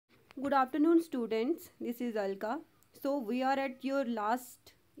Good afternoon, students. This is Alka. So, we are at your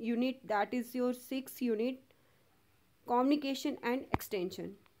last unit, that is your sixth unit, Communication and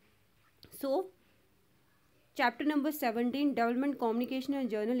Extension. So, chapter number 17, Development, Communication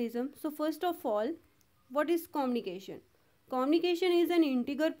and Journalism. So, first of all, what is communication? Communication is an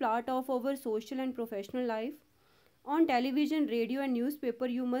integral part of our social and professional life. On television, radio, and newspaper,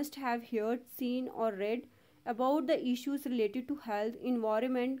 you must have heard, seen, or read about the issues related to health,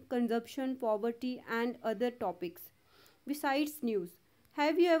 environment, consumption, poverty, and other topics. Besides news,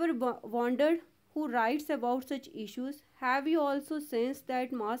 have you ever wondered who writes about such issues? Have you also sensed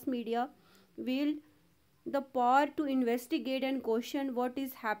that mass media wield the power to investigate and question what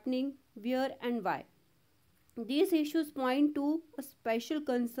is happening, where, and why? These issues point to a special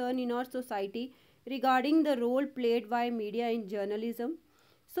concern in our society regarding the role played by media in journalism.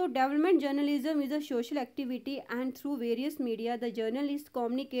 So, development journalism is a social activity, and through various media, the journalists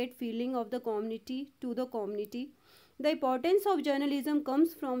communicate feeling of the community to the community. The importance of journalism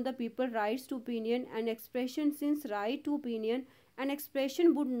comes from the people's rights to opinion and expression, since right to opinion and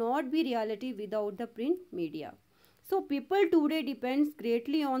expression would not be reality without the print media. So, people today depends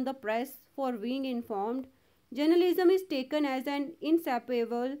greatly on the press for being informed. Journalism is taken as an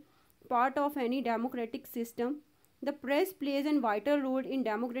inseparable part of any democratic system. The press plays a vital role in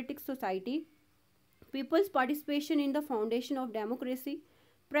democratic society. People's participation in the foundation of democracy.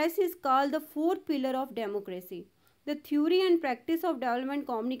 Press is called the fourth pillar of democracy. The theory and practice of development,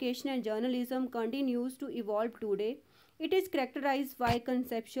 communication, and journalism continues to evolve today. It is characterized by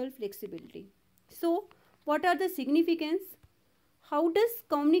conceptual flexibility. So, what are the significance? How does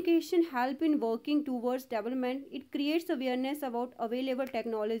communication help in working towards development? It creates awareness about available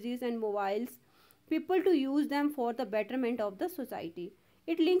technologies and mobiles, people to use them for the betterment of the society.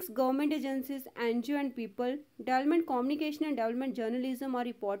 It links government agencies, NGO and people. Development communication and development journalism are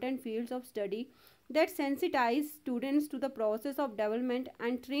important fields of study that sensitize students to the process of development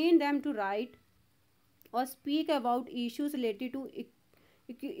and train them to write or speak about issues related to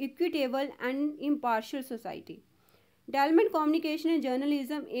equitable and impartial society. Development communication and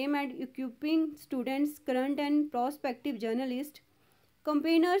journalism aim at equipping students, current and prospective journalists,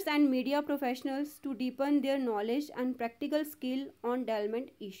 campaigners and media professionals to deepen their knowledge and practical skill on development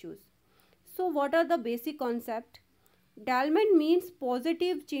issues. So, what are the basic concepts? Development means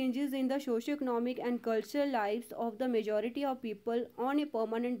positive changes in the socio-economic and cultural lives of the majority of people on a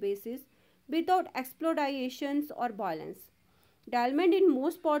permanent basis without exploitations or violence. Development in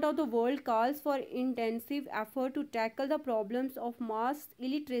most part of the world calls for intensive effort to tackle the problems of mass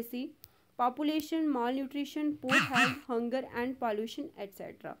illiteracy, population malnutrition, poor health, hunger and pollution,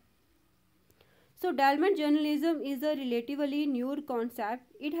 etc. So, development journalism is a relatively new concept.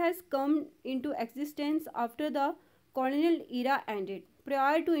 It has come into existence after the colonial era ended.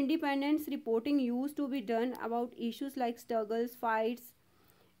 Prior to independence, reporting used to be done about issues like struggles, fights,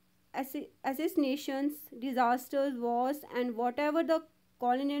 assassinations, disasters, wars, and whatever the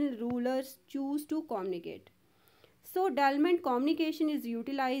colonial rulers choose to communicate. So, development communication is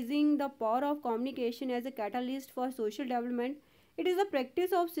utilizing the power of communication as a catalyst for social development. It is a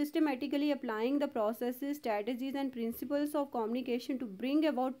practice of systematically applying the processes, strategies, and principles of communication to bring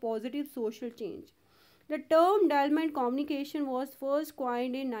about positive social change. The term development communication was first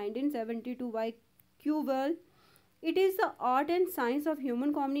coined in 1972 by Queville. It is the art and science of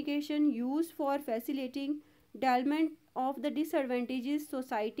human communication used for facilitating development of the disadvantaged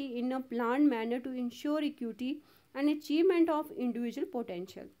society in a planned manner to ensure equity and achievement of individual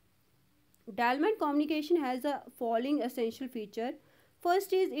potential. Development communication has the following essential feature.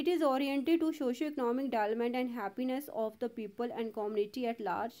 First is it is oriented to socio-economic development and happiness of the people and community at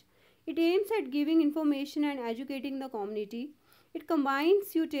large. It aims at giving information and educating the community. It combines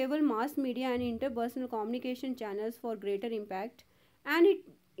suitable mass media and interpersonal communication channels for greater impact, and it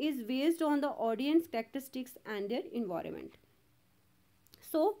is based on the audience characteristics and their environment.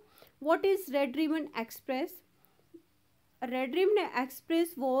 So, what is Red Ribbon Express? Red Ribbon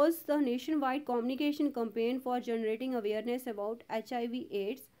Express was the nationwide communication campaign for generating awareness about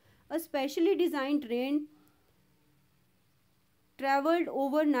HIV/AIDS. A specially designed train traveled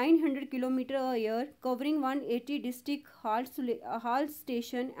over 900 kilometers a year, covering 180 district halt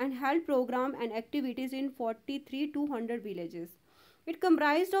station and held program and activities in 43 to 100 villages. It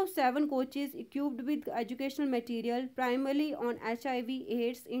comprised of 7 coaches equipped with educational material primarily on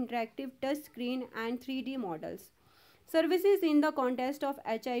HIV/AIDS, interactive touch screen and 3D models. Services in the context of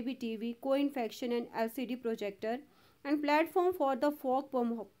HIV TV, co-infection and LCD projector, and platform for the folk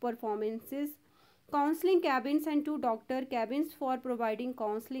performances, counseling cabins and 2 doctor cabins for providing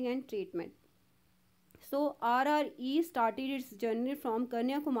counseling and treatment. So RRE started its journey from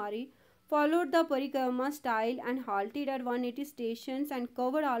Kanyakumari, followed the Parikrama style and halted at 180 stations and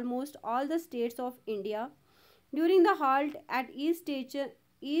covered almost all the states of India. During the halt at each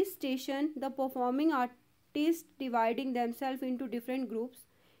station, the performing artists dividing themselves into different groups.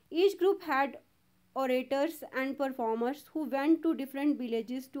 Each group had orators and performers who went to different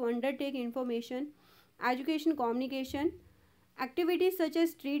villages to undertake information, education, communication, activities such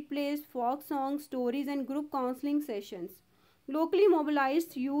as street plays, folk songs, stories, and group counseling sessions. Locally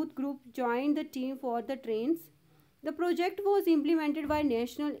mobilized youth groups joined the team for the trains. The project was implemented by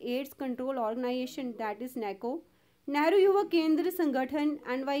National AIDS Control Organization, that is NACO, Nehru Yuva Kendra Sangathan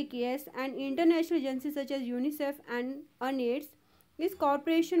NYKS, and international agencies such as UNICEF and UNAIDS is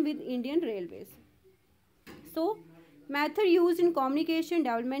cooperation with Indian Railways. So, method used in communication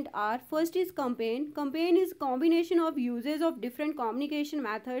development are: first is campaign. Campaign is combination of uses of different communication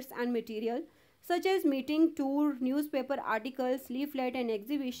methods and material such as meeting, tour, newspaper articles, leaflet and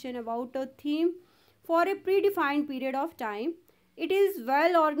exhibition about a theme for a predefined period of time. It is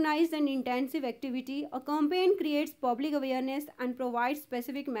well organized and intensive activity. A campaign creates public awareness and provides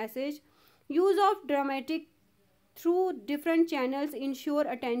specific message. Use of dramatic through different channels ensure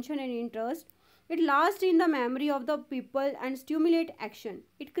attention and interest. It lasts in the memory of the people and stimulate action.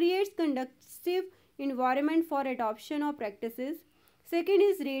 It creates conducive environment for adoption of practices. Second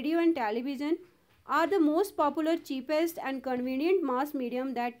is radio and television are the most popular, cheapest and convenient mass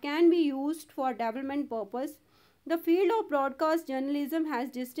medium that can be used for development purpose. The field of broadcast journalism has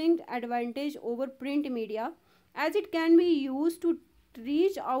distinct advantage over print media as it can be used to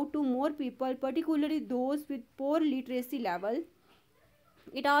reach out to more people, particularly those with poor literacy level.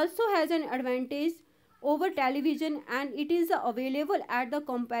 It also has an advantage over television and it is available at the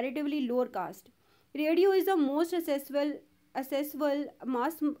comparatively lower cost. Radio is the most accessible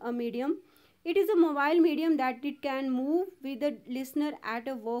mass medium. It is a mobile medium that it can move with the listener at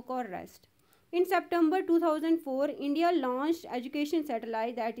a work or rest. In September 2004, India launched education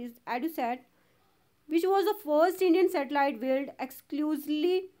satellite, that is EduSat, which was the first Indian satellite built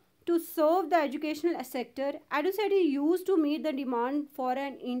exclusively to serve the educational sector. EduSat is used to meet the demand for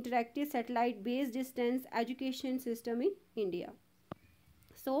an interactive satellite-based distance education system in India.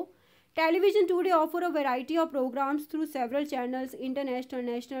 So, television today offers a variety of programs through several channels, international,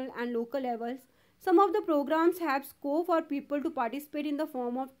 national and local levels. Some of the programs have scope for people to participate in the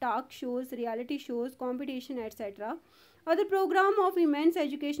form of talk shows, reality shows, competition, etc. Other program of immense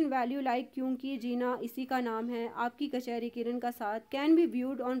education value like क्योंकि जीना इसी का नाम है, आपकी कचहरी किरण का साथ can be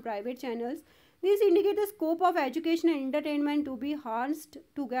viewed on private channels. These indicate the scope of education and entertainment to be harnessed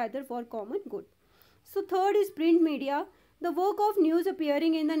together for common good. So third is print media. The work of news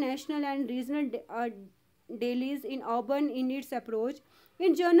appearing in the national and regional dailies in urban in its approach.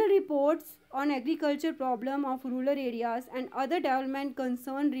 In journal reports on agriculture problem of rural areas and other development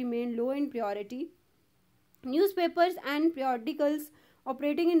concern remain low in priority. Newspapers and periodicals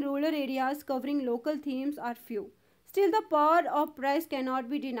operating in rural areas covering local themes are few. Still, the power of press cannot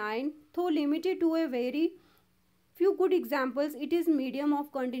be denied. Though limited to a very few good examples, it is medium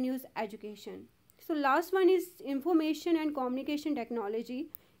of continuous education. So last one is information and communication technology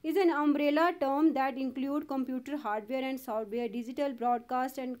is an umbrella term that include computer hardware and software, digital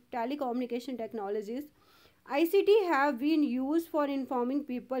broadcast and telecommunication technologies. ICT have been used for informing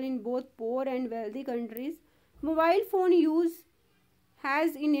people in both poor and wealthy countries. Mobile phone use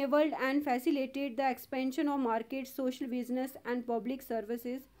has enabled and facilitated the expansion of markets, social business and public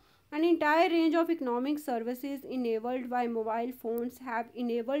services. An entire range of economic services enabled by mobile phones have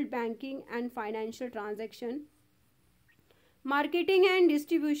enabled banking and financial transaction, marketing and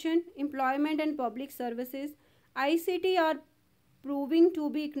distribution, employment and public services. ICT are proving to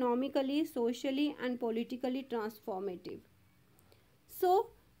be economically, socially and politically transformative.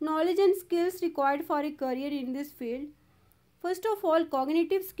 So, knowledge and skills required for a career in this field. First of all,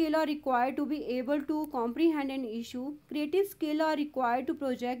 cognitive skills are required to be able to comprehend an issue. Creative skills are required to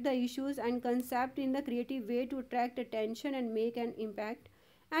project the issues and concept in the creative way to attract attention and make an impact.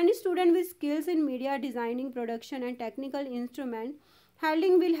 Any student with skills in media designing, production and technical instrument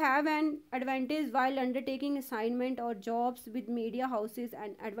handling will have an advantage while undertaking assignment or jobs with media houses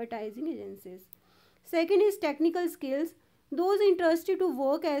and advertising agencies. Second is technical skills. Those interested to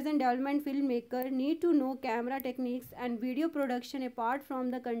work as a development filmmaker need to know camera techniques and video production apart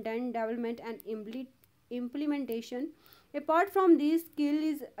from the content development and implementation. Apart from these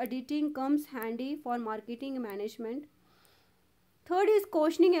skills, editing comes handy for marketing management. Third is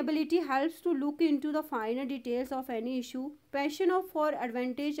questioning ability helps to look into the finer details of any issue. Passion for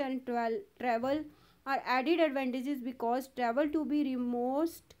advantage and travel are added advantages because travel to be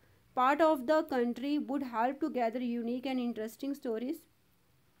remote part of the country would help to gather unique and interesting stories.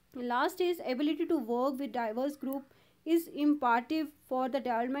 Last is ability to work with diverse group is imperative for the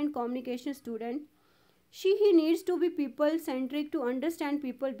development communication student. He needs to be people centric to understand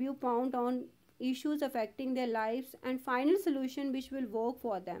people viewpoint on issues affecting their lives and final solution which will work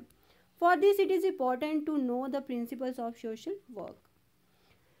for them. For this it is important to know the principles of social work.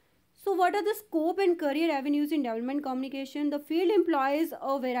 So what are the scope and career avenues in development communication? The field employs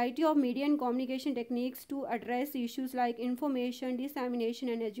a variety of media and communication techniques to address issues like information, dissemination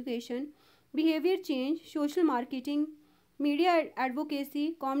and education, behavior change, social marketing, media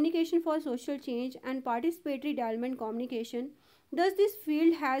advocacy, communication for social change and participatory development communication. Thus this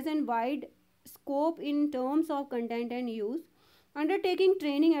field has a wide scope in terms of content and use. Undertaking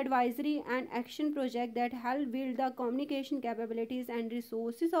training, advisory and action projects that help build the communication capabilities and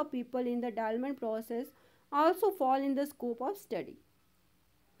resources of people in the development process also fall in the scope of study.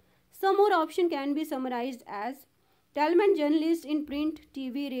 Some more options can be summarized as development journalist in print,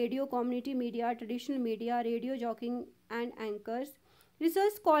 TV, radio, community media, traditional media, radio jockeying and anchors,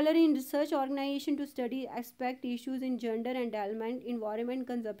 research scholar in research organization to study aspect issues in gender and development, environment,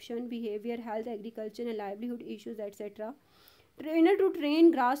 consumption, behavior, health, agriculture and livelihood issues, etc. Trainer to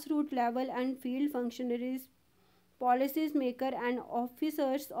train grassroots level and field functionaries, policies maker and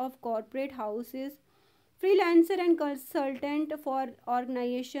officers of corporate houses, freelancer and consultant for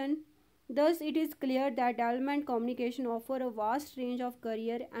organization. Thus, it is clear that development communication offer a vast range of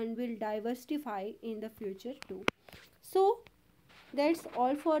career and will diversify in the future too. So, that's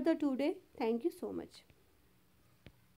all for the today. Thank you so much.